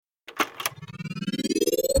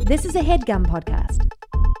This is a HeadGum podcast.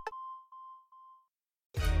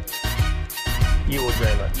 You or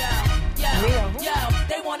Jayla? Yo,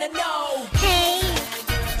 they wanna know. Hey,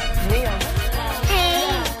 Mia.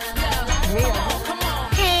 hey, Mia. Come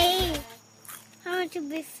on. hey. I want to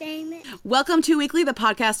be famous. Welcome to Weekly, the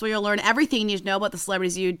podcast where you'll learn everything you need to know about the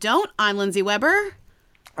celebrities you don't. I'm Lindsay Weber.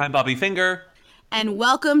 I'm Bobby Finger. And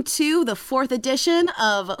welcome to the 4th edition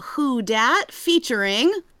of Who Dat,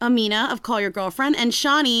 featuring Amina of Call Your Girlfriend and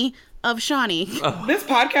Shawnee of Shawnee. This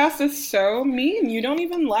podcast is so mean. You don't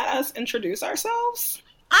even let us introduce ourselves.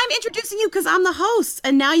 I'm introducing you because I'm the host,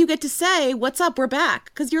 and now you get to say, what's up, we're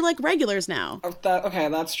back, because you're like regulars now. Okay,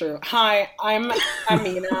 that's true. Hi, I'm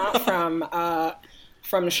Amina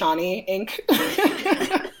from Shawnee Inc.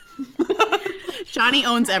 Shawnee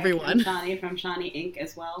owns everyone. Shawnee from Shawnee Inc.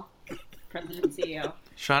 as well. President and CEO.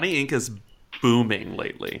 Shawnee Inc. is booming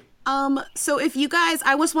lately. So if you guys,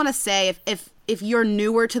 I just want to say, if you're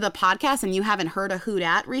newer to the podcast and you haven't heard of Who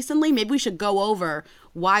Dat recently, maybe we should go over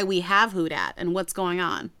why we have Who Dat and what's going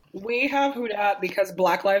on. We have Who Dat because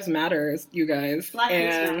Black Lives Matters, you guys. Black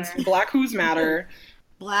Who's Matter. Black Who's Matter.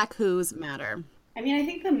 Black Who's Matter. I mean, I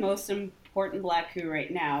think the most important Black Who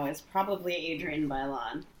right now is probably Adrienne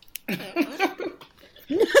Bailon.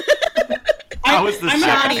 How is this I'm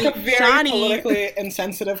going Shawnee? to ask a very Shawnee. politically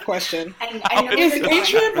insensitive question. I know Is you're going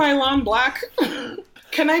Adrienne Bailon black?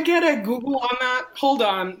 Can I get a Google on that? Hold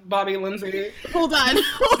on, Bobby Lindsay. Hold on.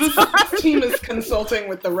 This team is consulting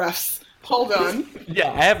with the refs. Hold on.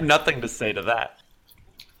 Yeah, I have nothing to say to that.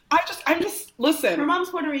 I'm just, listen. Her mom's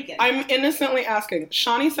Puerto Rican. I'm innocently asking.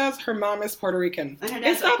 Shawnee says her mom is Puerto Rican. and her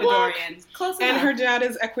Is dad's that black? Ecuadorian. Close And enough. her dad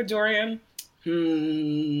is Ecuadorian.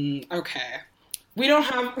 Okay. We don't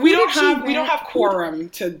have quorum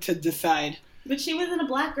to decide. But she was in a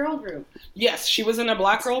black girl group. Yes, she was in a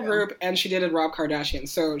black girl group and she dated Rob Kardashian,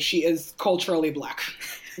 so she is culturally black.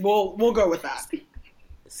 We'll go with that.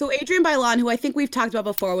 So Adrienne Bailon, who I think we've talked about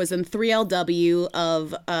before, was in 3LW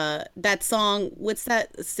of that song. What's that?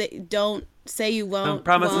 Don't say you won't.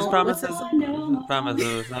 Promises, won't. promises. What's Oh, no.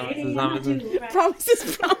 Promises, promises, promises. that?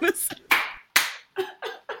 Promises, promise.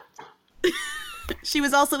 She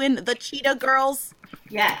was also in The Cheetah Girls.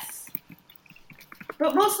 Yes.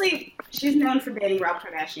 But mostly, she's known for dating Rob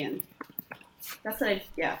Kardashian. That's what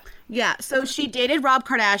yeah. Yeah, so she dated Rob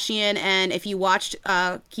Kardashian, and if you watched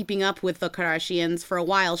Keeping Up with the Kardashians for a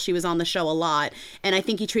while, she was on the show a lot, and I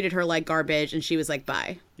think he treated her like garbage, and she was like,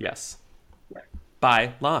 bye. Yes.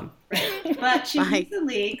 Bye, Lon. But she Bye.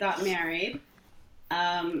 recently got married.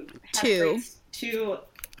 To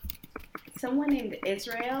someone named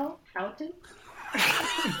Israel Houghton.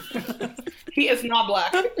 He is not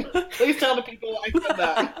black. Please tell the people I said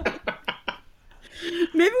that.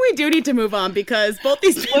 Maybe we do need to move on, because both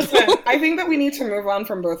these people... Listen, I think that we need to move on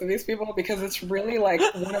from both of these people because it's really like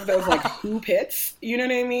one of those like hoop hits. You know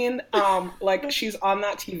what I mean? Like she's on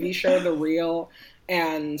that TV show, The Real,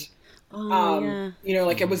 and yeah. you know,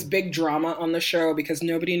 like it was big drama on the show because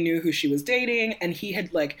nobody knew who she was dating, and he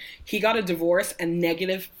got a divorce and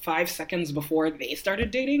negative 5 seconds before they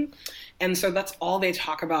started dating. And so that's all they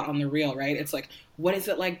talk about on The Real, right? It's like, what is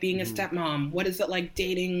it like being a stepmom? What is it like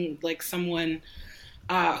dating like someone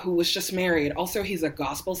who was just married? Also, he's a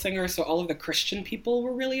gospel singer, so all of the Christian people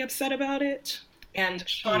were really upset about it. And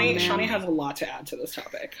Shawnee has a lot to add to this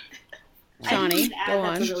topic. Shawnee, I go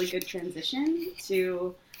That's on. a really good transition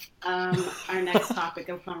to our next topic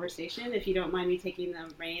of conversation, if you don't mind me taking the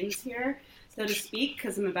reins here, so to speak,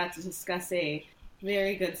 because I'm about to discuss a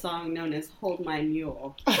very good song known as Hold My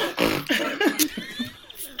Mule.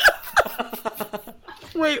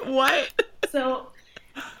 Wait, what? So,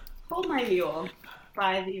 Hold My Mule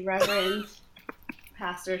by the Reverend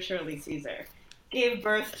Pastor Shirley Caesar gave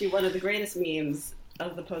birth to one of the greatest memes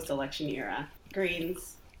of the post-election era.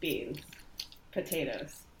 Greens, beans,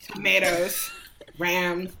 potatoes. Tomatoes,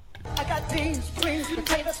 Rams, I got beans, greens,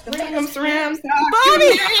 potatoes, Rams.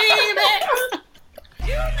 Bobby!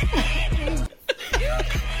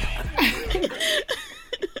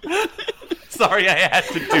 Sorry, I had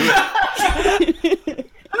to do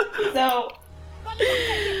it. So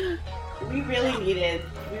we really needed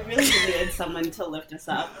someone to lift us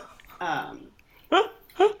up.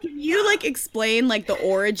 Can you like explain like the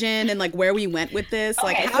origin and like where we went with this?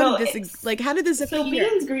 Like Okay, how so did this how did this So appear?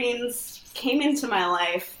 Beans Greens came into my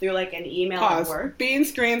life through like an email at Pause. work.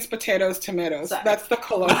 Beans, greens, potatoes, tomatoes. Sorry. That's the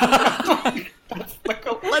colloquial.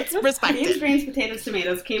 Let's respect Beans, it. greens, potatoes,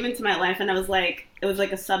 tomatoes came into my life, and I was like, it was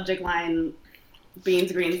like a subject line: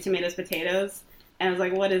 beans, greens, tomatoes, potatoes. And I was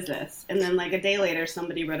like, what is this? And then like a day later,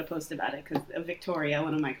 somebody wrote a post about it because Victoria,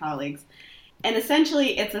 one of my colleagues, And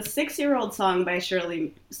essentially, it's a 6-year-old song by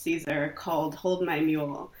Shirley Caesar called Hold My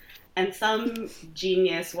Mule. And some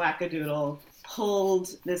genius wackadoodle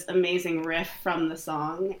pulled this amazing riff from the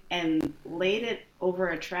song and laid it over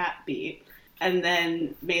a trap beat and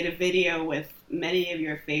then made a video with many of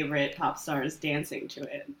your favorite pop stars dancing to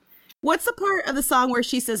it. What's the part of the song where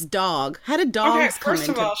she says dog? How did dogs come first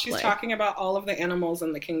into of all, play? she's talking about all of the animals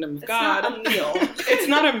in the kingdom of It's God. not a meal. It's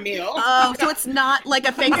not a meal. Oh, so it's not like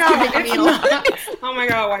a Thanksgiving It's meal. not. Oh my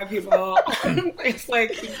god, white people. It's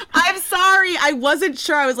like I'm sorry. I wasn't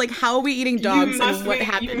sure. I was like, how are we eating dogs and what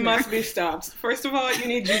happened? You must be stopped. First of all, you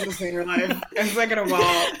need Jesus in your life. And second of all,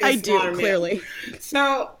 it's I do, not a meal. clearly.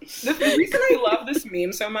 So the reason I love this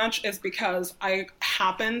meme so much is because I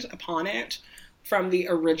happened upon it from the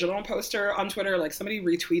original poster on Twitter. Like, somebody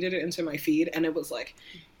retweeted it into my feed, and it was like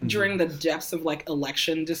during the depths of like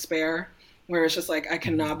election despair, where it's just like, I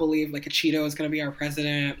cannot believe like a Cheeto is going to be our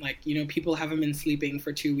president. Like, you know, people haven't been sleeping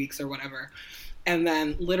for 2 weeks or whatever. And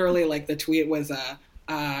then literally like the tweet was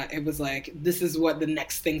it was like, this is what the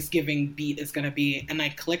next Thanksgiving beat is going to be. And I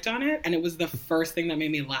clicked on it, and it was the first thing that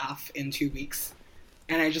made me laugh in 2 weeks.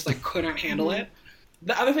 And I just like couldn't handle it.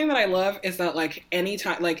 The other thing that I love is that, like,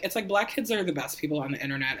 anytime, like, it's like Black kids are the best people on the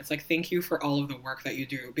internet. It's like, thank you for all of the work that you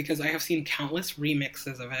do, because I have seen countless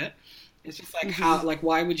remixes of it. It's just like, how, like,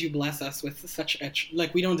 why would you bless us with such a,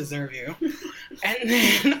 like, we don't deserve you. And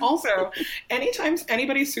then also, anytime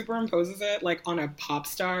anybody superimposes it, like, on a pop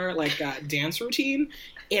star, like, dance routine,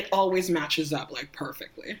 it always matches up, like,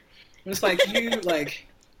 perfectly. It's like, you, like...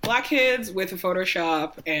 Black kids with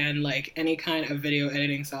Photoshop and like any kind of video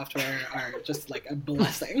editing software are just like a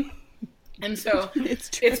blessing. And so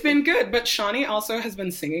it's been good. But Shawnee also has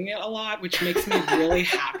been singing it a lot, which makes me really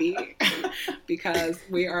happy because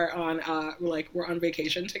we are on we're on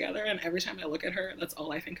vacation together, and every time I look at her, that's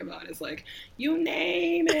all I think about is like, you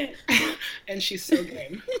name it. And she's so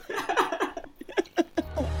game. But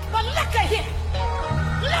look at here.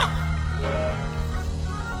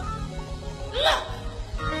 Look.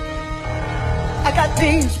 I got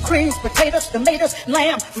beans, greens, potatoes, tomatoes,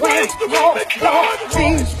 lamb, ram, raw,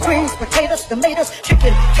 beans, greens, potatoes, tomatoes,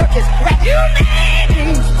 chicken, turkeys, rat.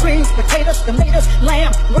 Beans, greens, potatoes, tomatoes,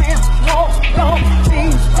 lamb, ram, raw,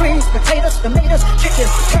 beans, greens, potatoes, tomatoes, chicken,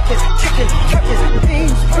 turkeys,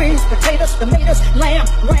 beans, greens, potatoes, tomatoes, lamb,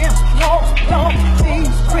 ram, raw, beans,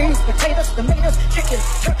 greens, potatoes, tomatoes, chicken,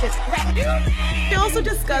 turkeys, rat. We also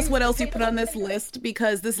discuss what else you put on this list,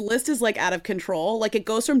 because this list is like out of control. Like, it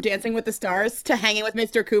goes from Dancing with the Stars to Hanging with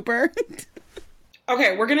Mr. Cooper.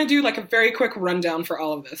 Okay, we're gonna do like a very quick rundown for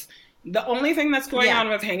all of this. The only thing that's going on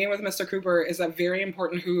with Hanging with Mr. Cooper is that very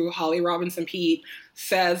important who Holly Robinson Pete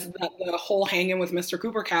says that the whole Hanging with Mr.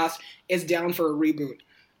 Cooper cast is down for a reboot.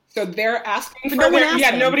 So they're asking for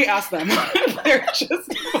nobody asked them. They're just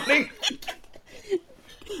putting...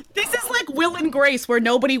 This is like Will and Grace, where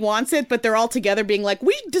nobody wants it, but they're all together being like,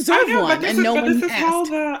 we deserve one, and no one asked. This is how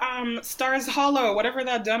the Stars Hollow, whatever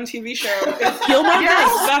that dumb TV show is. Gilmore Yes,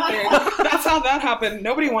 Girls? that thing. That's how that happened.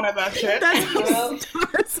 Nobody wanted that shit. That's how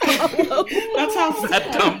Stars Hollow. That's how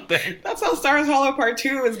That dumb thing. That's how Stars Hollow Part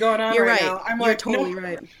 2 is going on You're right right. now. I'm You're like, totally no.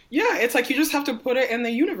 right. Yeah, it's like you just have to put it in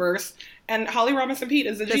the universe, and Holly Robinson Pete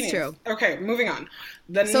is a That's genius. true. Okay, moving on.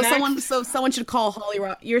 So someone should call Holly.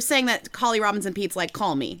 You're saying that Holly Robinson Pete's like,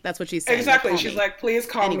 call me. That's what she's saying. Exactly. Like, call She's me. like, please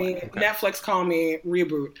call me. Okay. Netflix, call me.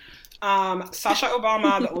 Reboot. Sasha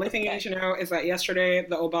Obama. The only thing you need to know is that yesterday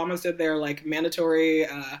the Obamas did their like mandatory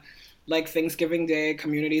like Thanksgiving Day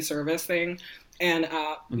community service thing, and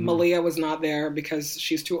Malia was not there because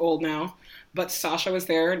she's too old now. But Sasha was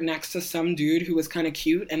there next to some dude who was kind of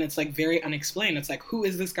cute, and it's like very unexplained. It's like, who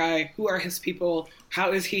is this guy? Who are his people?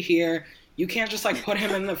 How is he here? You can't just like put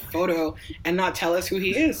him in the photo and not tell us who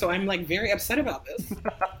he is. So I'm like very upset about this.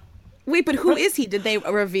 Wait, but who is he? Did they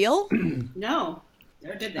reveal? No.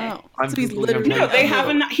 Or did they? Oh, I'm so he's Googling literally. him No, right they now.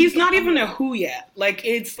 haven't. He's not even a who yet. Like,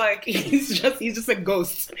 it's like he's just a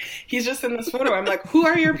ghost. He's just in this photo. I'm like, who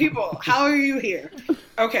are your people? How are you here?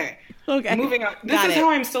 Okay. Okay. Moving on. This Got is it. how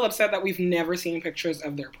I'm still upset that we've never seen pictures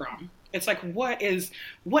of their prom. It's like, what is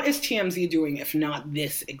TMZ doing if not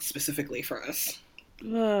this specifically for us?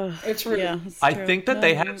 It's rude. Yeah, it's I true. think that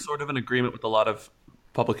they had sort of an agreement with a lot of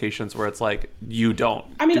publications where it's like, you don't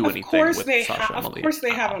I mean, do of anything course with they Sasha and of Malia. course they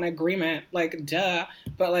have an agreement, like duh.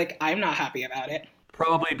 But like, I'm not happy about it.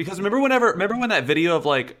 Probably because remember when that video of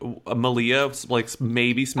like Malia like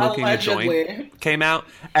maybe smoking a Allegedly. joint came out,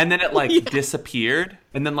 and then it like disappeared,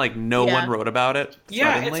 and then like no Yeah. one wrote about it.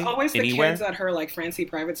 Yeah, suddenly, it's always the anywhere. kids at her like fancy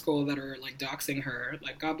private school that are like doxing her.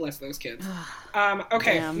 Like, God bless those kids.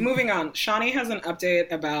 Okay, Damn. moving on. Shawnee has an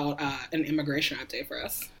update about an immigration update for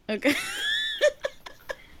us. Okay.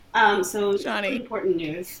 So Johnny. important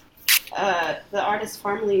news. The artist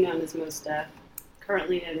formerly known as Mos Def,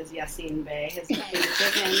 currently known as Yassine Bey, has been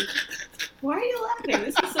given. Why are you laughing?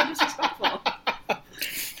 This is so disrespectful.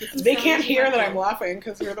 They can't hear that I'm laughing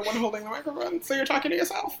because you're the one holding the microphone, so you're talking to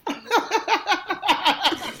yourself.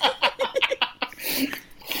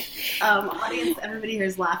 Audience, everybody here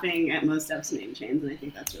is laughing at Mos Def's name change, and I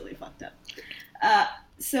think that's really fucked up.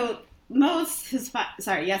 So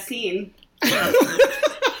Yassine.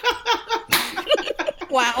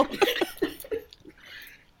 Wow.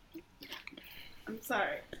 I'm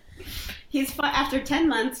sorry. After 10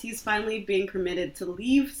 months, he's finally being permitted to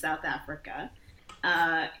leave South Africa.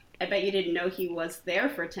 I bet you didn't know he was there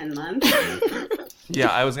for 10 months. Yeah,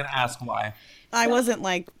 I was going to ask why. I wasn't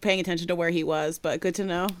paying attention to where he was, but good to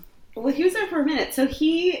know. Well, he was there for a minute. So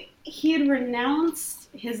he had renounced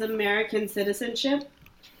his American citizenship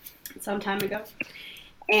some time ago.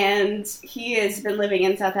 And he has been living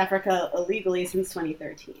in South Africa illegally since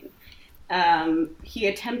 2013. He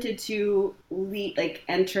attempted to leave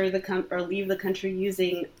the country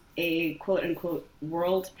using a quote-unquote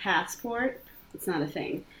world passport. It's not a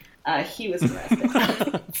thing. He was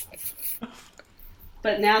arrested.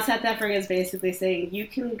 But now South Africa is basically saying, you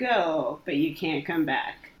can go, but you can't come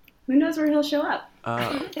back. Who knows where he'll show up?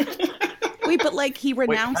 Wait, but he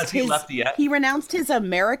renounced has he left yet? He renounced his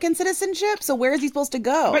American citizenship. So where is he supposed to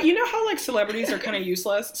go? But you know how celebrities are kind of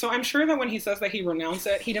useless. So I'm sure that when he says that he renounced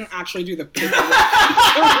it, he didn't actually do the paperwork.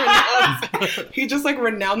 He just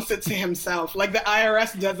renounced it to himself. The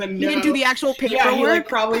IRS doesn't know. He didn't do the actual paperwork. Yeah, he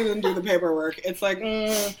probably didn't do the paperwork. It's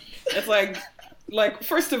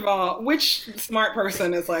first of all, which smart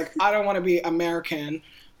person is I don't want to be American.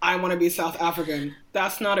 I want to be South African.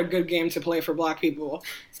 That's not a good game to play for Black people.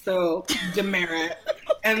 So, demerit.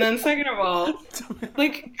 And then second of all,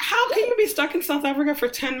 how can you be stuck in South Africa for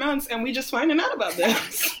 10 months and we just finding out about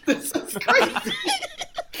this? This is crazy.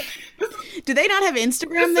 Do they not have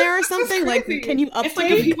Instagram there or something? Can you update? It's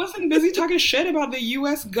if he wasn't busy talking shit about the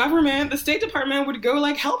U.S. government, the State Department would go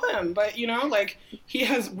help him. But he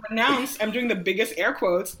has renounced. I'm doing the biggest air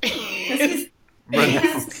quotes.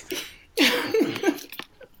 Renounced.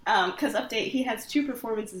 Because update, he has 2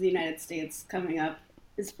 performances in the United States coming up.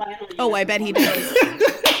 His final. Oh, I bet he does.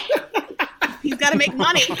 He's got to make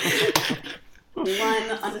money.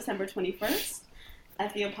 One on December 21st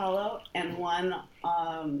at the Apollo, and one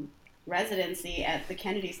residency at the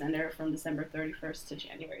Kennedy Center from December 31st to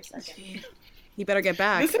January 2nd. He better get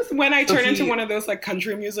back. This is when I turn into one of those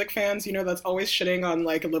country music fans, that's always shitting on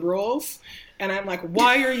liberals. And I'm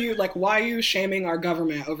why are you shaming our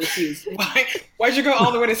government overseas? Why'd you go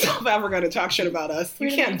all the way to South Africa to talk shit about us? You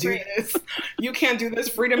can't do this. You can't do this.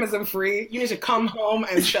 Freedom isn't free. You need to come home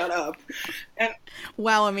and shut up. And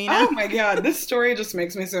wow, Amina. Oh my God, this story just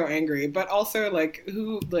makes me so angry. But also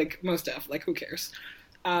Mos Def, who cares?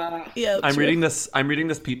 Yeah, I'm reading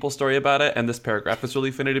this People story about it, and this paragraph is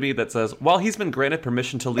really funny to me that says, while he's been granted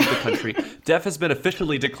permission to leave the country, Def has been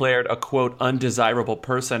officially declared a, quote, undesirable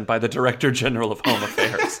person by the Director General of Home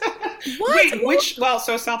Affairs. Wait,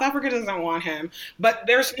 so South Africa doesn't want him, but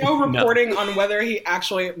there's no reporting on whether he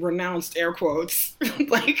actually renounced air quotes,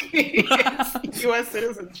 his U.S.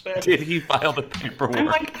 citizenship. Did he file the paperwork?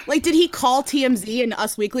 I'm did he call TMZ and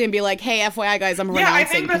Us Weekly and be like, hey, FYI, guys, I'm renouncing. Yeah, I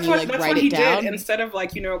think that's what he down? did, instead of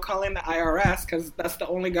calling the IRS, because that's the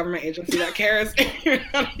only government agency that cares if you're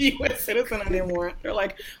not a U.S. citizen anymore. They're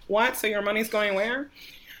like, what? So your money's going where?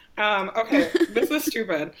 Okay, this is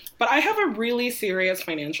stupid, but I have a really serious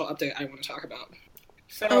financial update I want to talk about.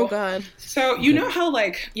 So, oh God. So you know how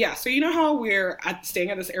we're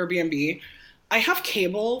staying at this Airbnb? I have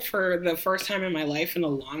cable for the first time in my life in a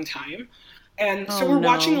long time, and so we're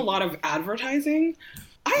watching a lot of advertising.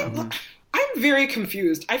 I'm very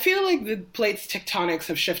confused. I feel like the plates tectonics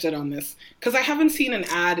have shifted on this because I haven't seen an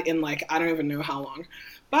ad in I don't even know how long,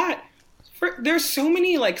 but. There's so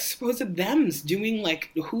many supposed thems doing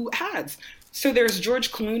who ads. So there's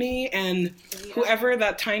George Clooney and whoever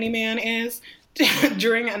that tiny man is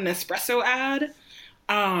during a Nespresso ad.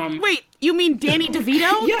 Wait, you mean Danny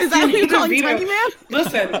DeVito? Yes, is that Danny who you call DeVito. Tiny Man?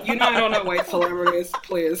 Listen, I don't know white celebrities,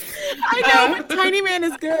 please. I know, but Tiny Man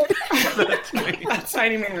is good. That's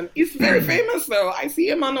Tiny Man. He's very famous, though. I see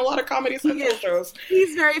him on a lot of Comedy Central shows.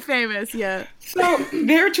 He's very famous, yeah. So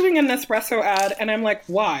they're doing a Nespresso ad, and I'm like,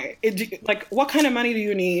 why? What kind of money do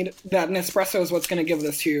you need that Nespresso is what's going to give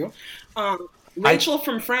this to you? Rachel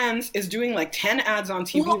from Friends is doing like 10 ads on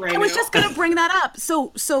TV Well, right I was now. just gonna bring that up.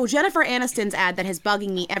 So Jennifer Aniston's ad that has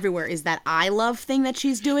bugging me everywhere is that I Love thing that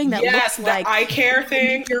she's doing. That Yes, looks the like eye care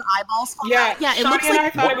thing. your eyeballs. Fall Yeah, out. Yeah. It Shani looks and like I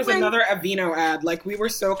thought it was another Aveeno ad. Like, we were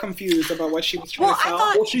so confused about what she was trying Well, to I sell.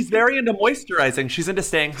 thought- Well, she's very into moisturizing. She's into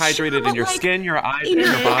staying hydrated but in your like, skin, your eyes, you and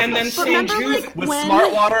your know, body. and then But St. remember, Jude like, with when-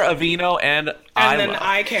 Smart Water, Aveeno, and I and then Love.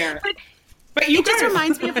 eye care. But you It just guys,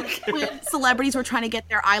 reminds me of when celebrities were trying to get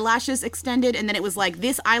their eyelashes extended, and then it was like,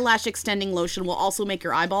 this eyelash extending lotion will also make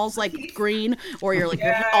your eyeballs like green, or your like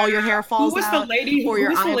all your hair falls who was out. the lady? or Who your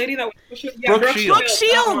was the eye- lady that was pushing? Yeah, Brooke Shields. Brooke that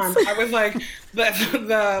Shields. one. I was like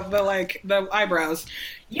the eyebrows.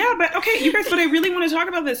 Yeah, but okay, you guys. But I really want to talk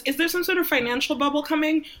about this. Is there some sort of financial bubble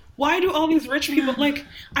coming? Why do all these rich people like?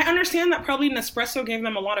 I understand that probably Nespresso gave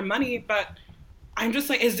them a lot of money, but I'm just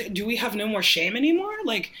like, do we have no more shame anymore?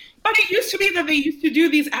 Like, but it used to be that they used to do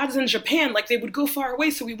these ads in Japan, like they would go far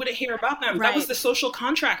away so we wouldn't hear about them. That was Right. the social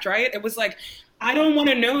contract, right? It was like, I don't want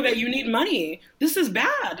to know that you need money. This is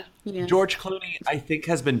bad. Yeah. George Clooney, I think,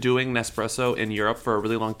 has been doing Nespresso in Europe for a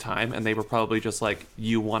really long time, and they were probably just like,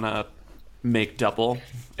 you want to make double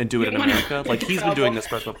and do it in America? Like, he's been doing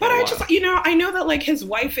Nespresso for But a I while. just, I know that like his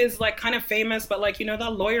wife is like kind of famous, but like,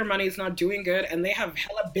 that lawyer money is not doing good, and they have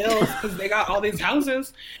hella bills because they got all these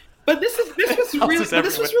houses. But this was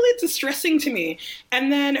really distressing to me.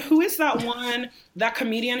 And then who is that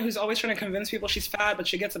comedian who's always trying to convince people she's fat, but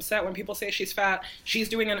she gets upset when people say she's fat? She's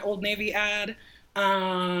doing an Old Navy ad.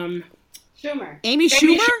 Schumer. Amy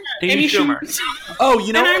Schumer? Amy Schumer. Oh,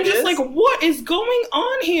 you know And what I'm it just is? like, what is going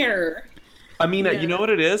on here? Amina, you know what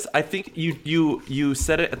it is? I think you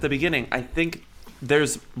said it at the beginning. I think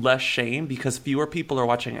there's less shame because fewer people are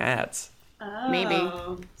watching ads. Oh. Maybe.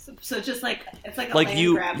 So just like, it's like a Like land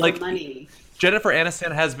you- grab like- for money. Jennifer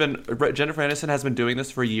Aniston has been doing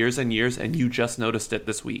this for years and years, and you just noticed it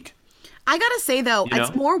this week. I gotta say though, You know?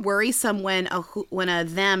 it's more worrisome when a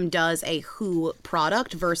them does a who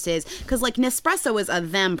product versus, because like Nespresso is a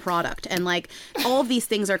them product, and like all of these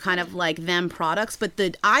things are kind of like them products, but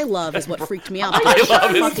the I Love is what freaked me out. I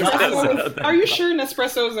Love is Nespresso. Are you sure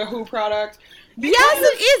Nespresso is a Who product? Yes,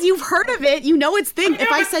 it is. You've heard of it. You know it's thing. Yeah,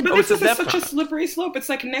 If I but- said, but Oh, it's this a is Zep such a product. slippery slope. It's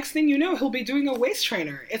like next thing you know, he'll be doing a waist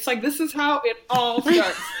trainer. It's like this is how it all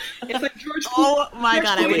starts. It's like George. Oh my George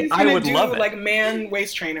God, I Clooney would- is I gonna would do love it. like man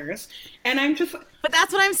waist trainers, and I'm just. but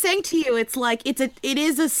that's what I'm saying to you. It's like it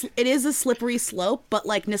is a slippery slope. But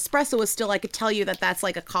like Nespresso is still, I could tell you that that's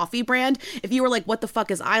like a coffee brand. If you were like, what the fuck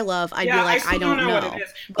is I Love? I'd be like, still I don't know. what it is.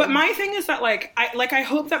 But my thing is that I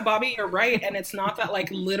hope that Bobby, you're right, and it's not that like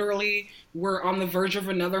literally we're on the verge of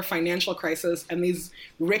another financial crisis, and these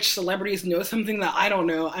rich celebrities know something that I don't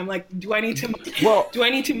know. I'm like, do I need to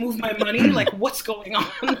move my money? Like, what's going on?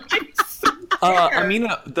 I'm so scared.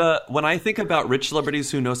 Amina, when I think about rich celebrities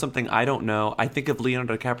who know something I don't know, I think of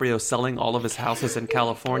Leonardo DiCaprio selling all of his houses in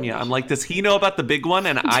California. I'm like, does he know about the big one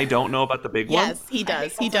and I don't know about the big one? Yes, he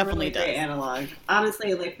does. He That's a definitely really great does. analog.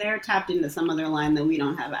 Honestly, like they're tapped into some other line that we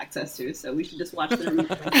don't have access to, so we should just watch their movies.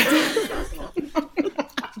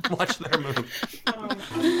 Watch their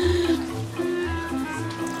move.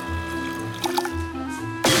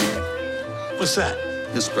 What's that?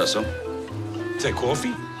 Espresso. Is that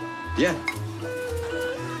coffee? Yeah.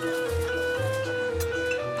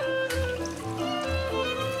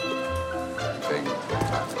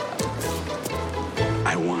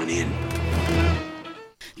 I want in.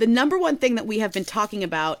 The number one thing that we have been talking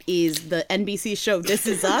about is the NBC show This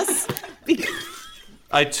Is Us. Because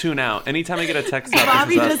I tune out. Anytime I get a text out,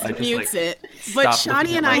 Bobby This Is Us, just I just, mutes like, it. But stop Shani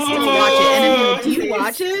looking and at I my still phone. watch it. And do you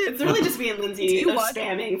watch it? It's really just me and Lindsay you watch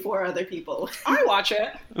spamming for other people. I watch it.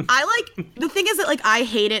 I like, the thing is that like I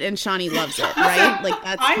hate it and Shani loves it, right? Like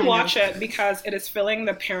that's I kind watch of, it because it is filling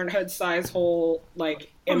the parenthood size hole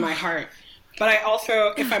like in my heart. But I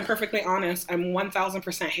also, if I'm perfectly honest, I'm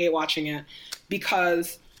 1000% hate watching it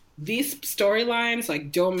because these storylines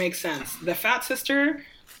like don't make sense. The fat sister,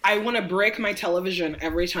 I want to break my television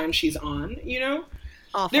every time she's on, you know?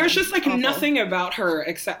 Awful. There's just like Awful. nothing about her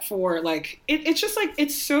except for like it's just like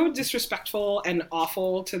it's so disrespectful and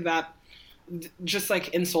awful to that just like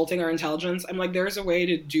insulting our intelligence. I'm like, there's a way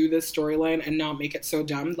to do this storyline and not make it so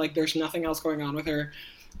dumb. Like there's nothing else going on with her.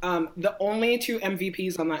 The only two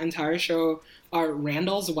MVPs on that entire show are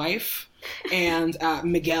Randall's wife and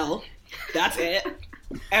Miguel. That's it.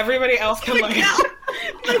 Everybody else can like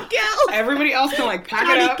Miguel. everybody else can like pack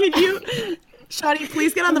it Shani, up. can you, Shani,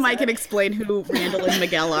 please get on the mic and explain who Randall and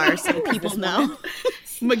Miguel are so people know.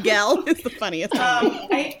 Miguel is the funniest one.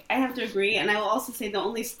 I have to agree, and I will also say the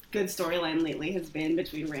only good storyline lately has been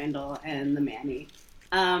between Randall and the Manny.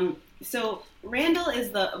 So Randall is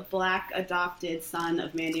the black adopted son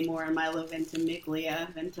of Mandy Moore and Milo Ventimiglia,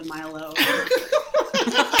 Ventimilo.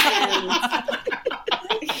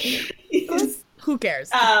 Who cares?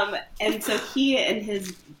 And so he and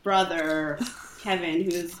his brother, Kevin,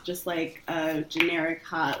 who's just like a generic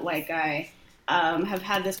hot white guy, have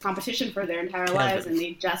had this competition for their entire lives, and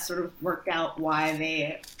they just sort of worked out why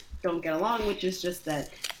they don't get along, which is just that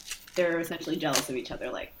they're essentially jealous of each other.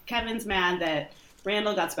 Like, Kevin's mad that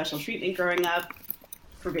Randall got special treatment growing up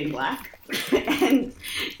for being black, and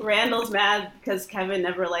Randall's mad because Kevin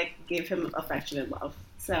never like gave him affection and love.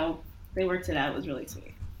 So they worked it out. It was really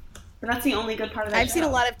sweet. But that's the only good part of that I've show. seen a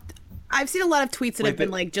lot of tweets that have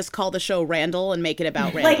been like, just call the show Randall and make it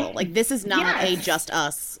about Randall. Like this is not a just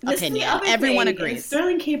us opinion. Everyone agrees.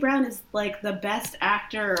 Sterling K. Brown is like the best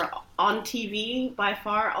actor on TV by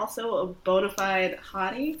far. Also a bona fide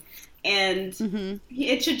hottie, and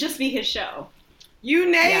it should just be his show.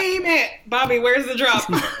 You name it, Bobby. Where's the drop?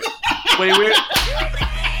 Wait, where?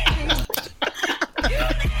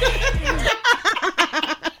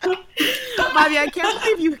 Bobby, I can't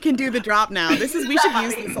believe you can do the drop now. We should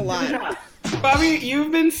use this a lot. Bobby,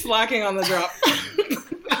 you've been slacking on the drop.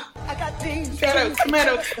 I got beans,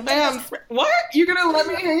 Tomatoes, lambs. What? You gonna let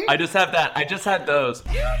me hang? I just have that. I just had those.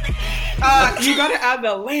 You gotta add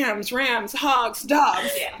the lambs, rams, hogs,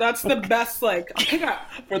 dogs. Yeah. That's the best, like, pick up.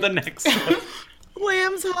 For the next one.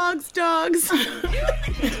 Lambs, hogs, dogs.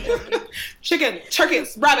 Chicken,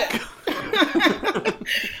 turkeys, rabbit.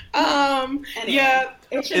 Anyway, Yeah.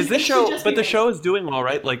 Is this show, but the show is doing all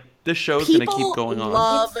right? Like, this show's going to keep going on.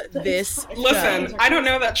 Love this Listen, show. I don't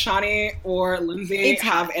know that Shawnee or Lindsay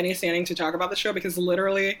have any standing to talk about the show because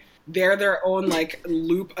literally they're their own like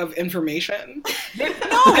loop of information. This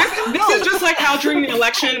is just like how during the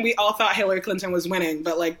election we all thought Hillary Clinton was winning,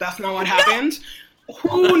 but like that's not what happened.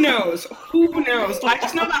 Who knows? Who knows? I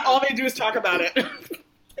just know that all they do is talk about it.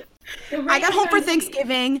 I got home for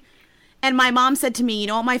Thanksgiving, and my mom said to me, you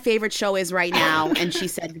know what my favorite show is right now? And she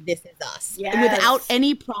said, This Is Us. Yes. Without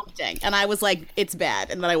any prompting. And I was like, it's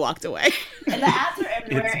bad. And then I walked away. And the ads are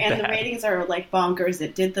everywhere, It's and the bad. ratings are like bonkers.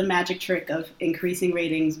 It did the magic trick of increasing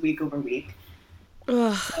ratings week over week.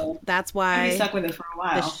 Ugh, that's I've why. been stuck with it for a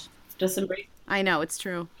while. Just embrace. I know, it's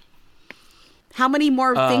true. How many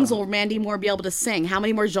more things will Mandy Moore be able to sing? How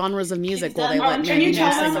many more genres of music will they let Can you Mandy Moore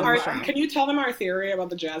tell sing them on the show? Can you tell them our theory about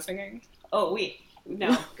the jazz singing? Oh wait,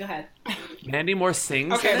 no, go ahead. Mandy Moore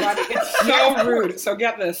sings. Okay, in it? Bobby, it's so rude. So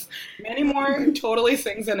get this. Mandy Moore totally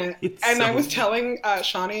sings in it. It's And so I was rude. telling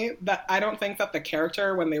Shawnee that I don't think that the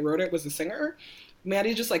character, when they wrote it, was a singer.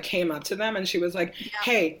 Mandy just like came up to them and she was like,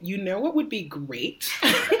 hey, you know what would be great?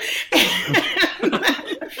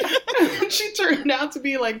 And she turned out to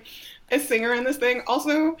be like a singer in this thing.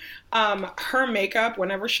 Also, her makeup,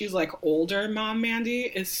 whenever she's like older, Mom Mandy,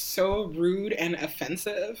 is so rude and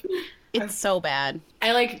offensive. It's so bad.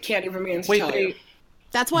 I like can't even begin to Wait, tell you. wait.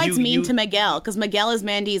 That's why it's You- mean you- to Miguel, because Miguel is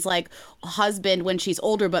Mandy's like husband when she's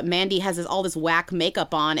older, but Mandy has all this whack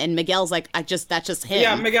makeup on, and Miguel's like, that's just him.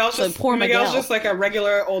 Yeah, Miguel's So just poor Miguel's Miguel. just like a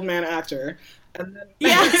regular old man actor, and then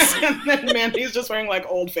Yes. and then Mandy's just wearing like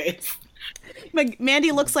old face.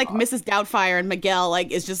 Mandy looks like Mrs. Doubtfire, and Miguel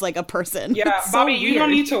like is just like a person. Yeah, It's so Bobby, you don't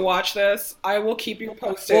weird. need to watch this. I will keep you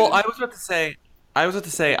posted. Well, I was about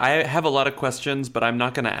to say, I have a lot of questions, but I'm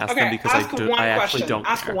not going to ask them okay, because ask I one actually question. don't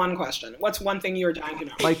Ask care. one question. What's one thing you're dying to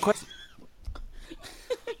know? My question.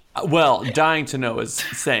 Well, dying to know is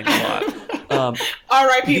saying a lot.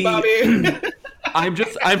 R.I.P. the- Bobby.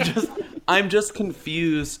 I'm just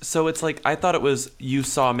confused. So it's like I thought it was you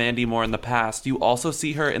saw Mandy Moore in the past. You also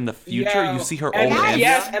see her in the future. Yeah. You see her and, old man.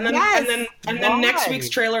 Yes, and then Yes. and then next Why? week's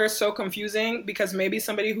trailer is so confusing because maybe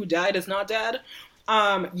somebody who died is not dead.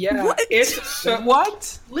 Yeah, What? it's so.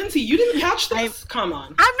 What? Lindsay, you didn't catch this? Come on.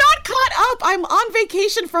 I'm not caught up. I'm on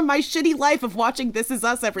vacation from my shitty life of watching This Is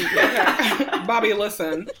Us every week. Bobby,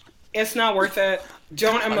 listen. It's not worth it.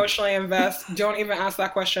 Don't emotionally invest. Don't even ask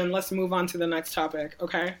that question. Let's move on to the next topic,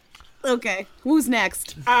 okay? Okay, who's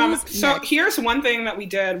next? So here's one thing that we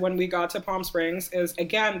did when we got to Palm Springs is,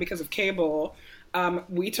 again, because of cable,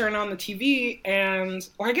 we turned on the TV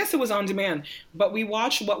or I guess it was on demand, but we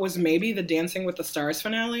watched what was maybe the Dancing with the Stars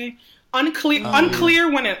finale.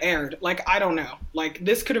 Unclear when it aired. Like, I don't know. Like,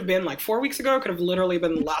 this could have been like 4 weeks ago. It could have literally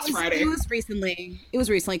been last Friday. It was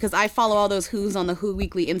recently because I follow all those Who's on the Who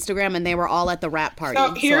Weekly Instagram, and they were all at the rap party.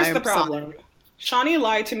 So here's I the saw problem. Shawnee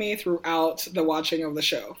lied to me throughout the watching of the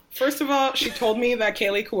show. First of all, she told me that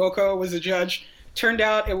Kaylee Cuoco was a judge. Turned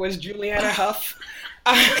out it was Juliana Huff.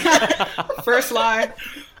 First lie.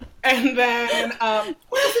 And then,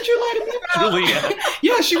 what else did you lie to me about? Juliet.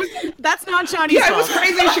 Yeah, she was. That's not Shawnee's Yeah, it fault. was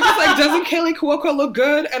crazy. She was like, "Doesn't Kaylee Cuoco look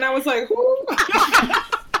good?" And I was like, "Who?"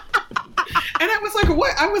 And I was like,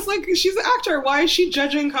 "What?" I was like, "She's an actor. Why is she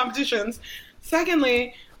judging competitions?"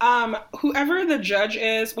 Secondly, whoever the judge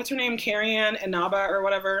is, what's her name, Carrie-Ann Inaba or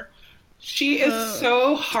whatever, she is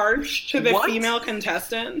so harsh to the female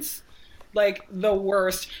contestants. Like, the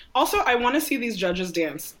worst. Also, I want to see these judges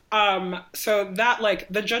dance. So that, like,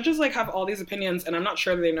 the judges, like, have all these opinions, and I'm not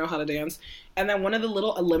sure that they know how to dance. And then one of the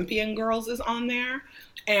little Olympian girls is on there,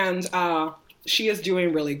 and she is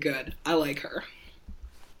doing really good. I like her.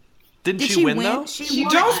 Did she win, though? She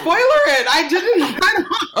won. Don't spoiler it! I didn't.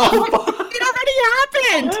 It already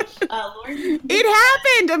happened! Lauren, It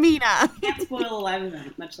happened, Amina! can't spoil a live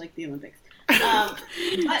event, much like the Olympics. But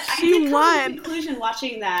I She did come won. to the conclusion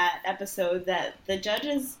watching that episode that the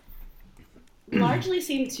judges largely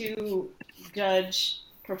seem to judge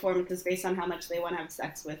performances based on how much they want to have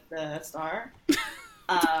sex with the star.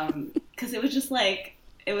 Because it was just like,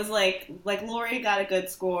 Lori got a good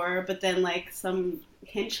score, but then like some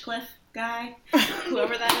Hinchcliffe guy,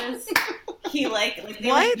 whoever that is, he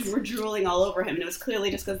they were drooling all over him, and it was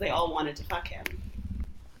clearly just because they all wanted to fuck him.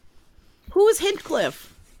 Who's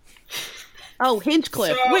Hinchcliffe? Oh,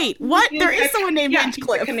 Hinchcliffe. So, Wait, what? There is someone named He's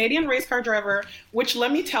Hinchcliffe. a Canadian race car driver, which,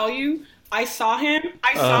 let me tell you, I saw him,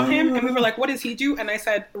 and we were like, what does he do? And I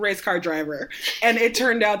said, race car driver. And it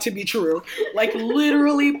turned out to be true. Like,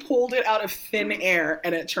 literally pulled it out of thin air,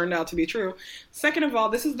 and it turned out to be true. Second of all,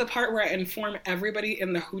 this is the part where I inform everybody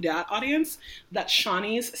in the Who Dat audience that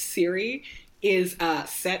Shawnee's Siri is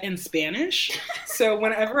set in Spanish. So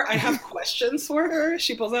whenever I have questions for her,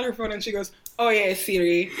 she pulls out her phone and she goes, "Oh yeah,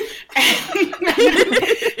 Siri," and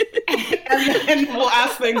then we'll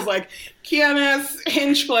ask things like, "¿Quién es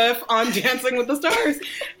Hinchcliffe on Dancing with the Stars?"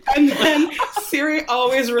 And then Siri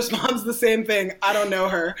always responds the same thing: "I don't know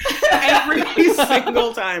her." Every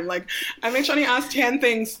single time. Like, I make Shawnee ask 10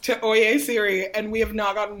 things to Oye Siri, and we have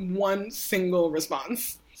not gotten one single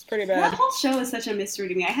response. Pretty bad. That whole show is such a mystery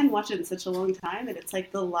to me. I hadn't watched it in such a long time, and it's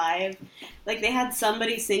like the live, like they had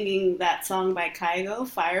somebody singing that song by Kygo,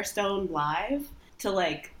 Firestone, live to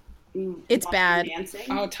like. It's bad. Dancing.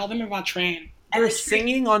 Oh, tell them about Train. They're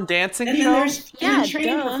singing on dancing And then shows? there's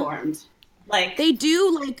Train performed. Like They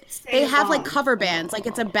do, like, they Sing have, like, along. cover bands. Like,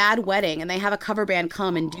 it's a bad wedding, and they have a cover band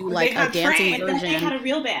come and do, like, They a had dancing Train. But then they had version. a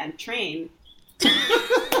real band, Train.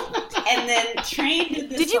 And then Train did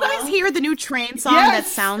this Did you guys song. hear the new Train song Yes! that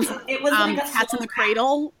sounds It was like a Cats in slow the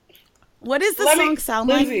Cradle? What does the Let me- song sound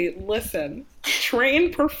like? Lindsay, listen.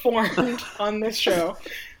 Train performed on this show.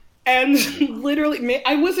 And literally,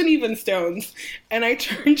 I wasn't even stoned. And I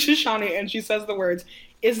turned to Shawnee and she says the words,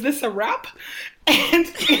 "Is this a rap?" And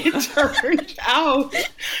it turned out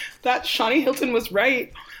that Shawnee Hilton was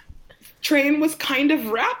right. Train was kind of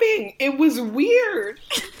rapping. It was weird.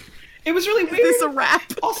 It was really weird. Is this a rap?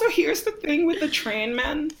 Also, here's the thing with the Train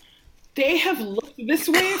men. They have looked this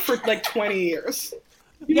way for like 20 years.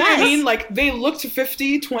 You know what I Yes. mean? Like, they looked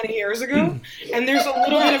 50, 20 years ago, and there's a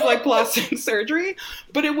little bit of, like, plastic surgery,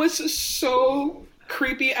 but it was so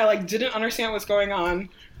creepy. I, like, didn't understand what's going on.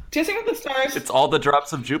 Dancing with the Stars. It's all the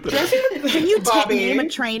drops of Jupiter. Dancing with Can you Bobby, name a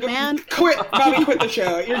Train man? Quit. Bobby, quit the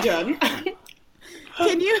show. You're done.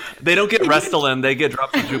 Can you They don't get Restylane, they get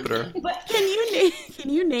drops of Jupiter. can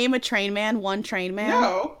you name a Train man? One Train man?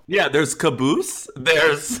 No. Yeah, there's Caboose,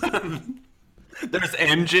 there's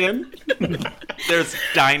Engine, there's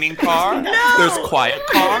Dining Car, there's Quiet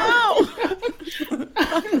Car. No.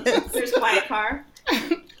 There's Quiet Car.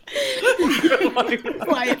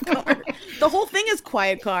 Quiet Car. The whole thing is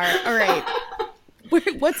Quiet Car. All right.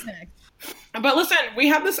 What's next? But listen, we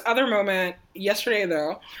had this other moment yesterday,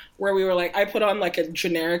 though, where we were like, I put on like a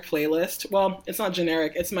generic playlist. Well, it's not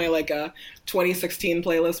generic. It's my like a 2016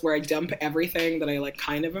 playlist where I dump everything that I like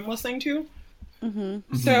kind of am listening to.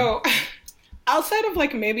 Mm-hmm. So outside of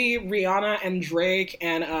like maybe Rihanna and Drake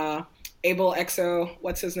and Abel EXO,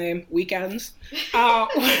 what's his name? Weekends.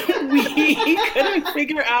 We couldn't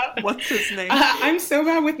figure out. What's his name? I'm so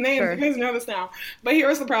bad with names. Sure. You guys know this now. But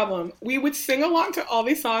here's the problem. We would sing along to all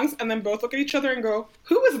these songs and then both look at each other and go,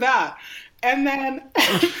 "Who was that?" And then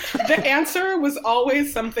the answer was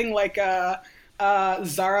always something like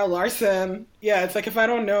Zara Larson. Yeah, it's like if I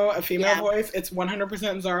don't know a female voice, it's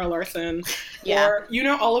 100% Zara Larson. Yeah. Or, you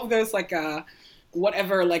know, all of those like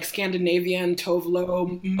whatever, like Scandinavian,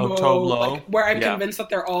 Tovlo, Mo, Tovlo. like, where I'm Yeah. convinced that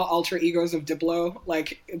they're all alter egos of Diplo.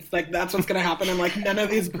 Like, it's like that's what's gonna happen. I'm like, none of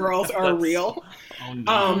these girls are real. Oh,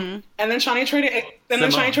 no. And then Shawnee tried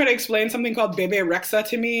to explain something called Bebe Rexha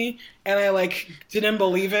to me, and I like didn't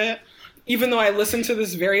believe it, even though I listened to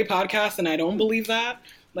this very podcast and I don't believe that.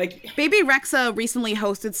 Like, Baby Rexha recently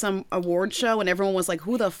hosted some award show, and everyone was like,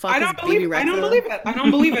 "Who the fuck I is don't Baby believe. Rexha?" I don't believe it. I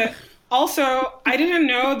don't believe it. Also, I didn't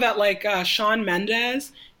know that like Shawn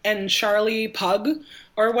Mendes and Charlie Pug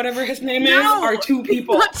or whatever his name is are two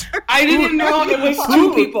people. I didn't know it was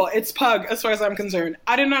two people. It's Pug, as far as I'm concerned.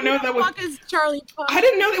 I did not know that was. Who the fuck is Charlie Pug? I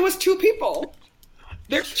didn't know it was two people.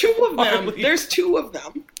 There's two of them. There's two of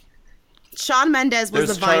them. Shawn Mendes was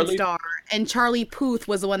There's the Vine Charlie- star, and Charlie Puth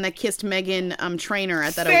was the one that kissed Megan Trainor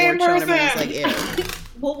at that Same award show. And everyone was person. like, "Ew."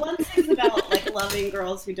 Well, one sings about like loving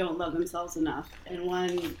girls who don't love themselves enough, and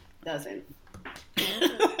one doesn't.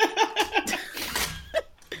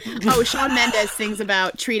 Oh, Shawn Mendes sings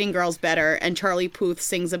about treating girls better, and Charlie Puth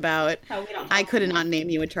sings about. How we don't. I could not name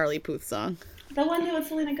you a Charlie Puth song. The one who was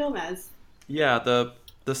Selena Gomez. Yeah, the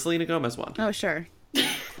Selena Gomez one. Oh, sure.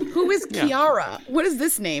 Who is Kiara? What is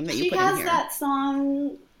this name that you She put in has here? that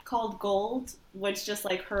song called Gold, which just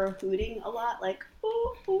like her hooting a lot, like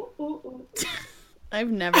ooh ooh ooh ooh. I've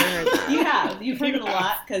never heard that. You have. You've heard it a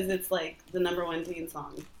lot because it's like the #1 teen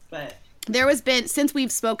song. But There has been, since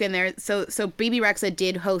we've spoken there, so Baby Rexha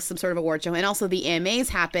did host some sort of award show, and also the AMAs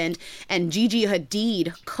happened, and Gigi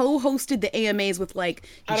Hadid co-hosted the AMAs with like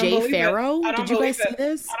I don't Jay believe it. Pharoah. I don't Did you guys believe see it.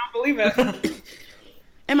 this? I don't believe it.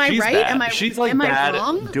 Am I She's right? bad. She's like am bad I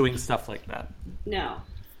wrong? at doing stuff like that. no.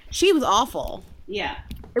 She was awful. Yeah.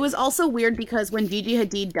 It was also weird because when Gigi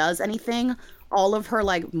Hadid does anything, all of her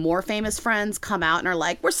like more famous friends come out and are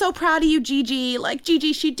like, "We're so proud of you, Gigi. Like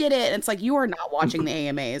Gigi, she did it." And it's like, you are not watching the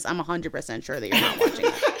AMAs. I'm 100% sure that you're not watching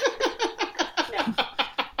it.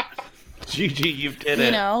 Gigi, you did it.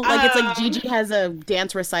 You know, like it's like Gigi has a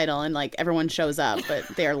dance recital and like everyone shows up, but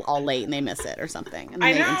they're all late and they miss it or something. And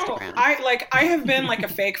I they know. Instagram. I have been like a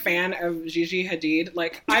fake fan of Gigi Hadid.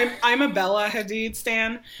 Like I'm a Bella Hadid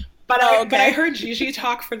stan. But I heard Gigi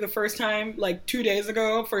talk for the first time like 2 days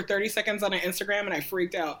ago for 30 seconds on an Instagram, and I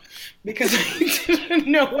freaked out because I didn't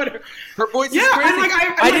know what her voice is yeah, crazy. I'm like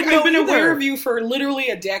I've been aware of you for literally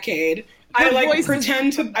a decade. I like voice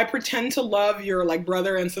pretend to love your like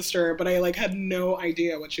brother and sister, but I like had no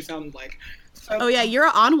idea what she sounded like. So, Oh yeah, you're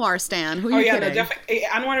an Anwar stan. Who are you kidding? definitely.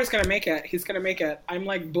 Anwar's gonna make it. He's gonna make it. I'm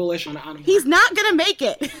like bullish on Anwar. He's not gonna make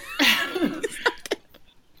it.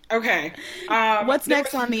 Okay. What's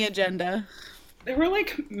next on the agenda? There were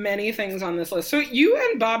like many things on this list. So you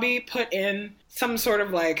and Bobby put in some sort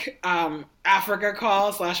of like Africa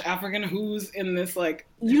call / African Who's in this like.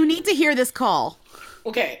 You need to hear this call.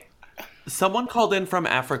 Okay. Someone called in from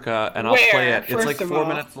Africa, and I'll Where, play it. It's first like of 4 all?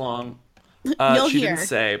 minutes long. You'll she hear. didn't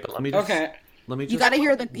say, but let me just. Okay. Let me just. You gotta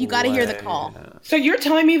hear the. You gotta hear the call. So you're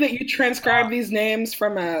telling me that you transcribed these names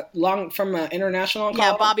from an international call?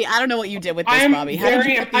 Yeah, Bobby. I don't know what you did with this, I'm Bobby. How did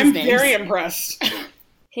you get these I'm names? very impressed.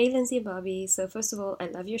 Hey, Lindsay and Bobby. So first of all, I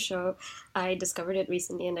love your show. I discovered it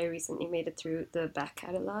recently, and I recently made it through the back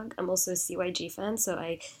catalog. I'm also a CYG fan, so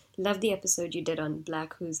I love the episode you did on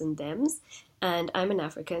Black Who's and Thems. And I'm an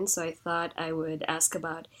African, so I thought I would ask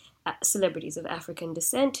about celebrities of African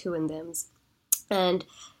descent, who and thems. And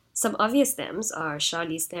some obvious thems are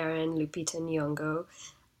Charlize Theron, Lupita Nyong'o,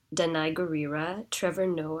 Danai Gurira, Trevor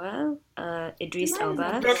Noah, Idris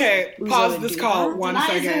Elba. Okay, pause this call one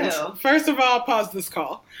Denies second. who? First of all, pause this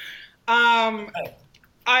call.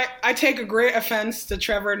 I take a great offense to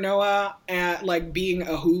Trevor Noah at like being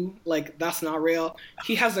a who. Like that's not real.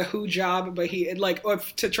 He has a who job, but he like or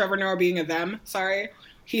to Trevor Noah being a them. Sorry,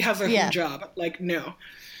 he has a who job. Like no.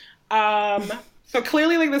 So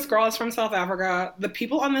clearly, like this girl is from South Africa. The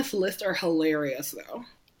people on this list are hilarious, though.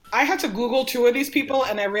 I had to Google 2 of these people,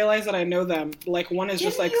 and I realized that I know them. Like one is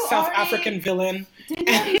just like South African villain.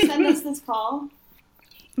 Didn't you send us this call?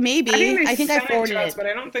 Maybe. I think I forwarded it. But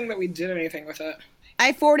I don't think that we did anything with it.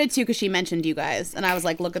 I forwarded to because she mentioned you guys, and I was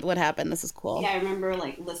like, "Look at what happened. This is cool." Yeah, I remember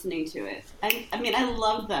like listening to it. I mean, I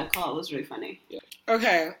loved that call. It was really funny.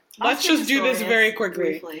 Okay, let's Oscar just do this Pistorius, very quickly.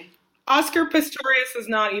 briefly. Oscar Pistorius is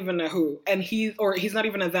not even a who, and he's not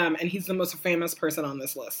even a them, and he's the most famous person on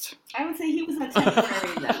this list. I would say he was a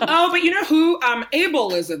temporary them. Oh, but you know who?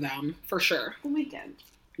 Abel is a them for sure. The Weeknd.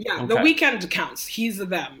 Yeah, The Weeknd counts. He's a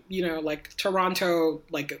them. You know, like Toronto,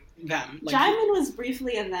 like them. Like, Jaimin was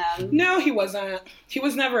briefly a them. No, he wasn't. He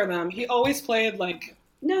was never a them. He always played like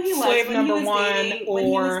No, he was. Slave When number he was one dating, or when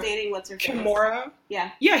he was dating what's her face? Kimura.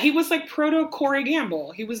 Yeah. Yeah, he was like proto Corey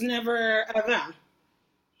Gamble. He was never a them.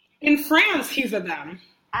 In France, he's a them.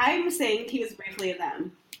 I'm saying he was briefly a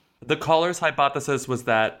them. The caller's hypothesis was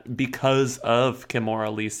that because of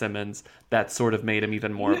Kimora Lee Simmons, that sort of made him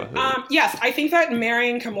even more of a who. Yes, I think that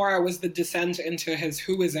marrying Kimura was the descent into his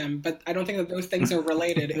whoism, but I don't think that those things are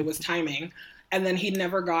related. It was timing. And then he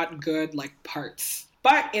never got good, like, parts.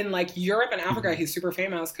 But in, like, Europe and Africa, he's super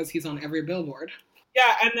famous because he's on every billboard.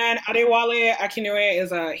 Yeah, and then Adewale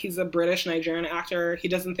Akinwumi he's a British Nigerian actor. He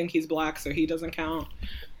doesn't think he's black, so he doesn't count.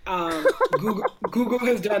 Google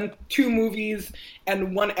has done 2 movies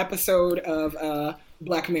and 1 episode of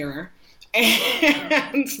Black Mirror,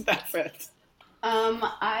 and that's it.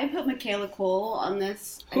 I put Michaela Cole on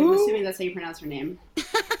this. I'm assuming that's how you pronounce her name.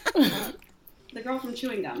 The girl from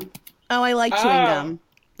Chewing Gum. Oh, I like Chewing Gum.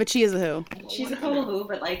 But she is a who. She's a total who,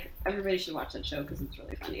 but like everybody should watch that show because it's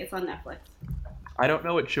really funny. It's on Netflix. I don't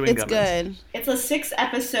know what Chewing Gum is. It's good. It's a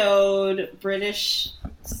 6-episode British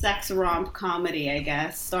sex romp comedy, I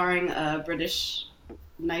guess, starring a British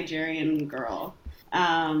Nigerian girl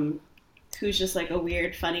who's just like a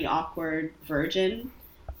weird, funny, awkward virgin.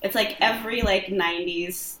 It's like every like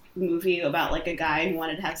 90s movie about like a guy who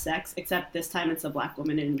wanted to have sex, except this time it's a black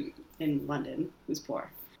woman in London who's poor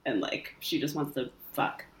and like she just wants to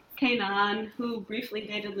fuck. Kanan, who briefly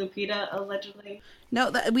dated Lupita, allegedly.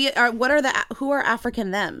 No, who are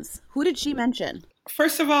African thems? Who did she mention?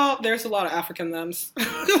 First of all, there's a lot of African thems.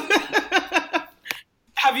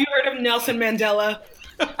 Have you heard of Nelson Mandela?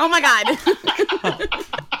 Oh my God.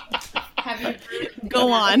 Have you heard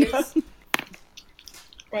Go on.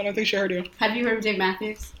 I don't think she heard you. Have you heard of Dave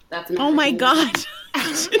Matthews? That's an Oh my African God.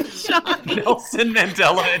 Nelson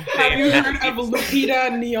Mandela and Have you Dave heard of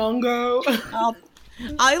Lupita Nyong'o?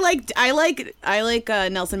 I like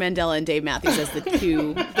Nelson Mandela and Dave Matthews as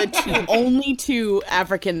the only two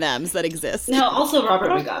African thems that exist. No, also Robert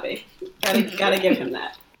Mugabe. Gotta give him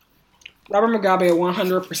that. Robert Mugabe,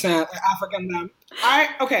 100% African them. I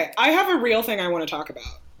have a real thing I want to talk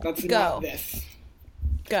about. That's not this.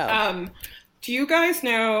 Go. Do you guys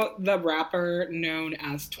know the rapper known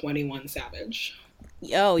as 21 Savage?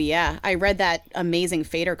 Oh, yeah. I read that amazing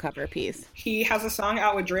Fader cover piece. He has a song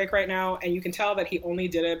out with Drake right now, and you can tell that he only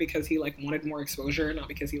did it because he, like, wanted more exposure, not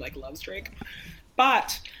because he, like, loves Drake.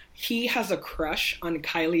 But he has a crush on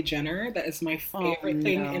Kylie Jenner that is my favorite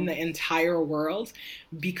thing in the entire world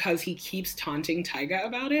because he keeps taunting Tyga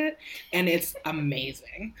about it, and it's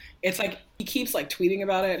amazing. It's like he keeps like tweeting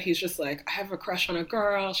about it. He's just like, I have a crush on a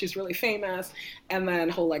girl, she's really famous, and then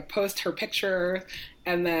he'll like post her picture,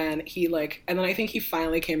 and then I think he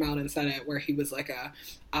finally came out and said it where he was like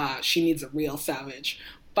she needs a real savage.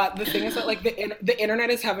 But the thing is that like the internet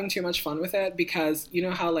is having too much fun with it because you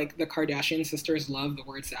know how like the Kardashian sisters love the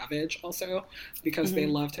word savage also because they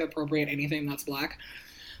love to appropriate anything that's black.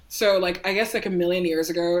 So like I guess like a million years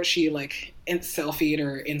ago she like selfied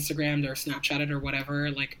or Instagrammed or Snapchatted or whatever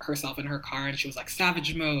like herself in her car and she was like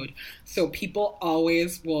savage mode. So people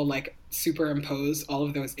always will like superimpose all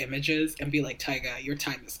of those images and be like, Tyga, your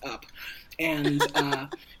time is up. And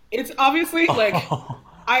it's obviously like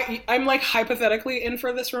I'm like hypothetically in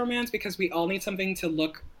for this romance because we all need something to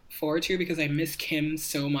look forward to because I miss Kim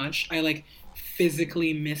so much. I like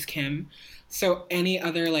physically miss Kim. So any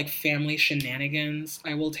other like family shenanigans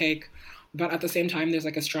I will take. But at the same time, there's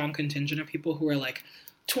like a strong contingent of people who are like,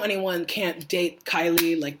 21 can't date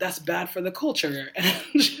Kylie, like that's bad for the culture. And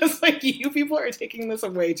I'm just like, you people are taking this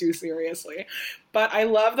way too seriously. But I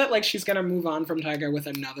love that like she's gonna move on from Tyga with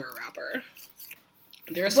another rapper.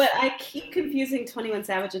 But I keep confusing 21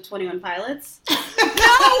 Savage with 21 Pilots. No!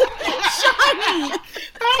 Shawnee!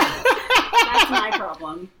 That's my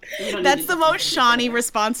problem. That's the most Shawnee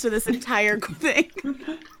response to this entire thing.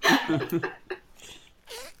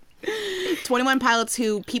 21 Pilots,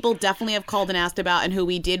 who people definitely have called and asked about and who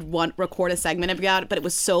we did record a segment about, but it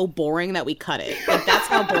was so boring that we cut it. Like, that's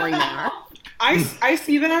how boring they are. I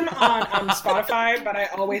see them on Spotify, but I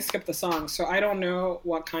always skip the song, so I don't know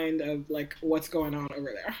what kind of, like, what's going on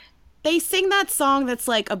over there. They sing that song that's,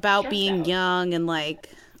 like, about being young and,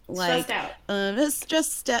 Stressed Out. It's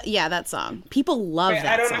just, yeah, that song. People love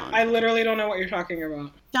that song. I literally don't know what you're talking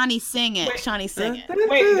about. Shawnee, sing it. Shawnee, sing it.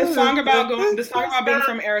 Wait, the song about being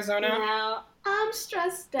from Arizona? Now I'm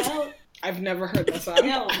stressed out. I've never heard that song.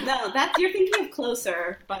 No, you're thinking of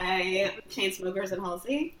Closer by Chainsmokers and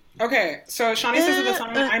Halsey. Okay, so Shawnee says that the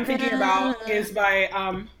song that I'm thinking about is by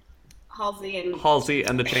Halsey and the Chainsmokers.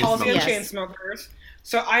 Halsey and Chainsmokers.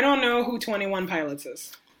 So I don't know who 21 Pilots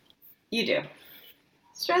is. You do.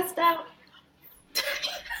 Stressed out.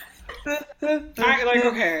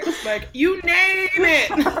 Okay, like you name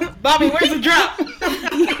it. Bobby, where's the drop?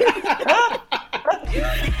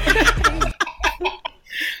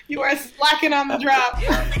 You are slacking on the drop.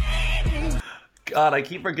 God, I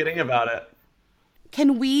keep forgetting about it.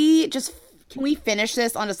 Can we finish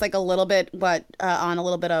this on just like a little bit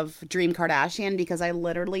of Dream Kardashian, because I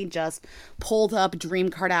literally just pulled up Dream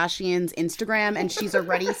Kardashian's Instagram and she's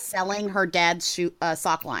already selling her dad's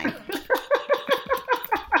sock line.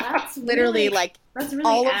 That's literally really, like that's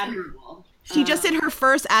really admirable. She just did her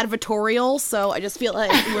first advertorial, so I just feel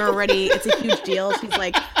like it's a huge deal. She's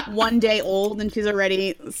like 1 day old and she's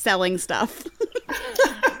already selling stuff.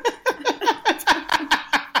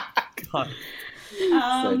 God.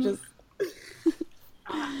 So just...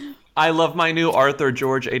 I love my new Arthur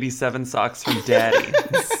George 87 socks from Daddy.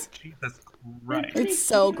 Jesus Christ. It's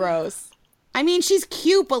so gross. I mean, she's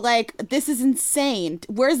cute, but like, this is insane.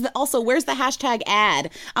 Where's the hashtag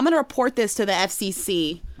ad? I'm gonna report this to the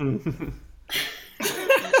FCC.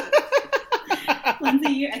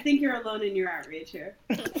 Lindsay, I think you're alone in your outrage here.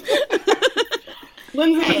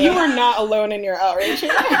 Lindsay, you are not alone in your outrage.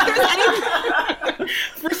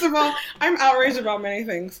 First of all, I'm outraged about many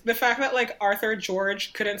things. The fact that like Arthur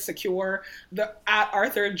George couldn't secure the at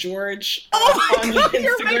Arthur George on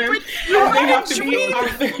Instagram. They have to be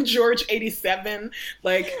Arthur George 87.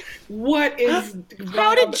 Like, what is?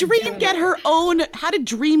 How did Dream get her own? How did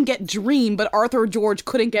Dream get Dream, but Arthur George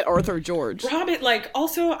couldn't get Arthur George? Robert, like,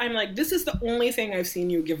 also, I'm like, this is the only thing I've seen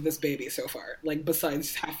you give this baby so far. Like,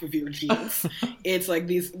 besides half of your jeans, it's like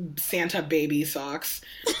these Santa baby socks.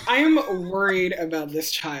 I am worried about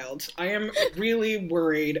this child. I am really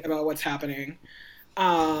worried about what's happening.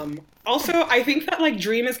 Also, I think that like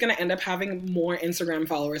Dream is going to end up having more Instagram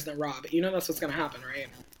followers than Rob. You know that's what's going to happen, right?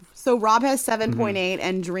 So Rob has 7.8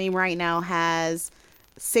 and Dream right now has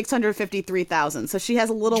 653,000. So she has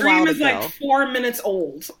a little Dream while to is go. like 4 minutes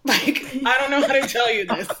old. Like, I don't know how to tell you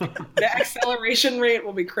this. The acceleration rate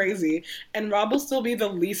will be crazy. And Rob will still be the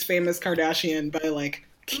least famous Kardashian by like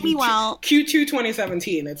Q2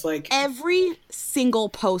 2017. It's like every single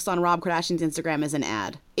post on Rob Kardashian's Instagram is an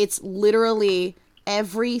ad. It's literally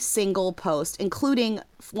every single post, including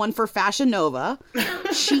one for Fashion Nova,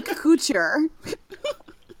 Chic Couture.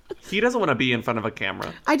 He doesn't want to be in front of a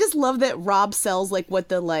camera. I just love that Rob sells like what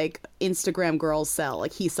the like Instagram girls sell.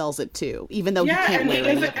 Like he sells it too, even though he can't wear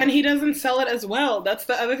it. And he doesn't sell it as well. That's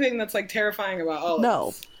the other thing that's like terrifying about all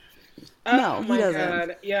of this. No, my he doesn't.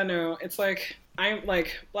 God. Yeah, no. It's like I'm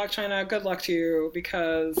like Blac Chyna. Good luck to you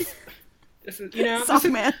because this is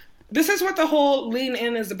This is what the whole lean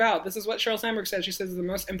in is about. This is what Sheryl Sandberg said. She says the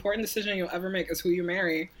most important decision you'll ever make is who you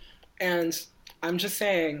marry. And I'm just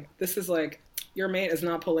saying, this is like, your mate is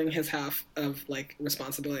not pulling his half of like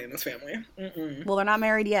responsibility in this family. Mm-mm. Well, they're not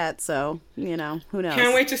married yet, so you know who knows.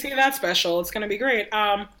 Can't wait to see that special. It's gonna be great.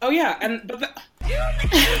 Oh yeah,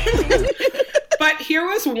 but here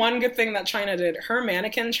was one good thing that China did. Her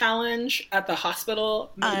mannequin challenge at the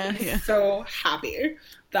hospital made me so happy.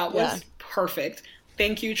 That was perfect.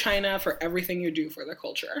 Thank you, China, for everything you do for the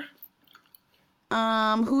culture.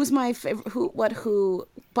 Who's my favorite? Who?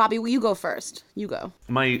 Bobby, will you go first? You go.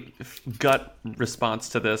 My gut response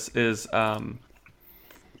to this is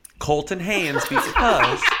Colton Haynes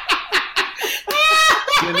because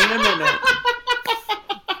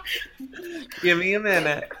Give me a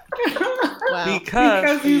minute. Wow.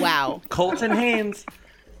 Because Colton Haynes,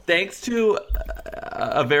 thanks to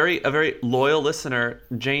a very loyal listener,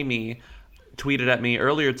 Jamie, tweeted at me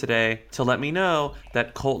earlier today to let me know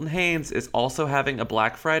that Colton Haynes is also having a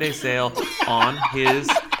Black Friday sale on his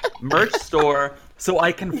merch store, so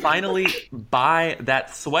I can finally buy that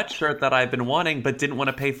sweatshirt that I've been wanting but didn't want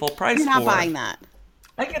to pay full price for. You're not buying that.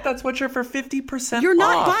 I get that sweatshirt for 50% You're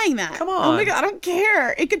not off. buying that. Come on. Oh my God, I don't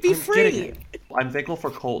care. It could be free. I'm thankful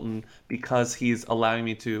for Colton because he's allowing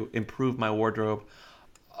me to improve my wardrobe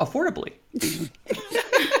affordably.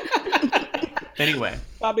 Anyway.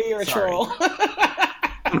 Bobby, you're a troll. Who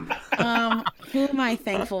am I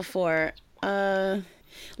thankful for?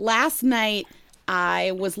 Last night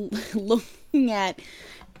I was looking at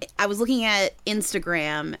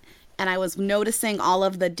Instagram and I was noticing all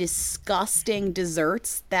of the disgusting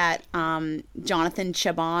desserts that Jonathan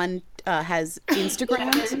Cheban has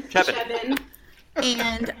Instagrammed. Chebin.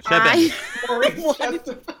 And Chebin.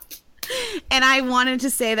 I wanted to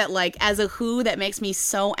say that, like, as a who that makes me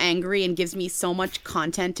so angry and gives me so much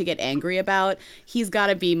content to get angry about, he's got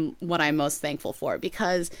to be what I'm most thankful for,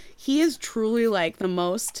 because he is truly, like, the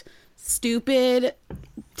most stupid,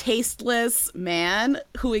 tasteless man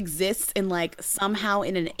who exists in, like, somehow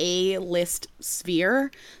in an A-list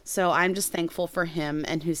sphere. So I'm just thankful for him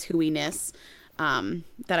and his hooiness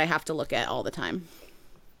that I have to look at all the time.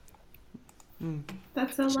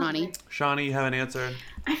 That's so lovely. Shawnee, you have an answer?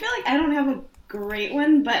 I feel like I don't have a great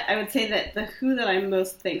one, but I would say that the who that I'm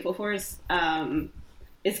most thankful for is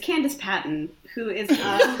Candace Patton, who is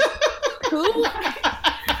who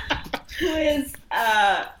is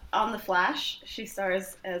on The Flash. She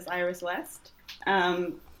stars as Iris West,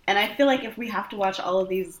 and I feel like if we have to watch all of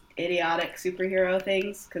these idiotic superhero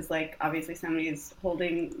things, because like obviously somebody's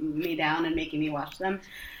holding me down and making me watch them,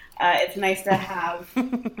 It's nice to have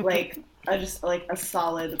like a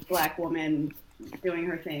solid Black woman doing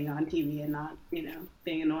her thing on TV and not,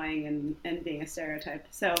 being annoying and being a stereotype.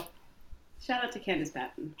 So, shout out to Candice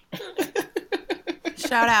Patton.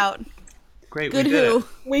 Shout out. Great, Good we did Who. it.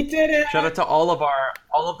 We did it. Shout out to all of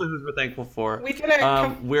the Who's we're thankful for. We did it.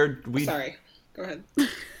 Sorry. Go ahead.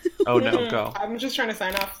 Oh no, go. I'm just trying to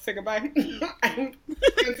sign off. Say goodbye.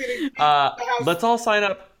 Let's all sign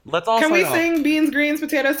up. Can we sing beans, greens,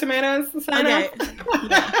 potatoes, tomatoes? Sign up.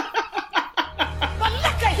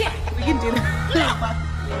 We can do that.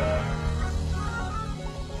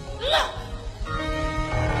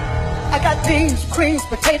 I got beans, greens,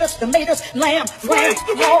 potatoes, tomatoes, lamb, ram,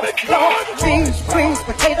 raw, beans, greens,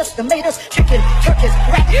 potatoes, tomatoes, chicken, turkeys,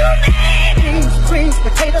 rat. Beans, greens,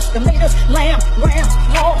 potatoes, tomatoes, lamb, ram,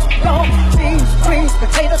 raw, beans, greens,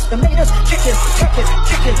 potatoes, tomatoes, chicken, turkeys,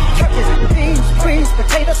 beans, greens,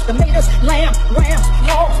 potatoes, tomatoes, lamb, ram,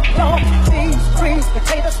 raw, beans, greens,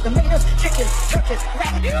 potatoes, tomatoes, chicken, turkeys,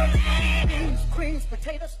 rat. Beans, greens,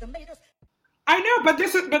 potatoes, tomatoes. I know, but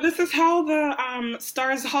this is how the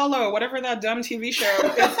Stars Hollow, whatever that dumb TV show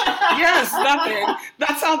is. Yes, that thing.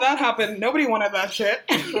 That's how that happened. Nobody wanted that shit.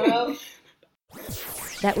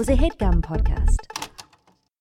 That was a HeadGum podcast.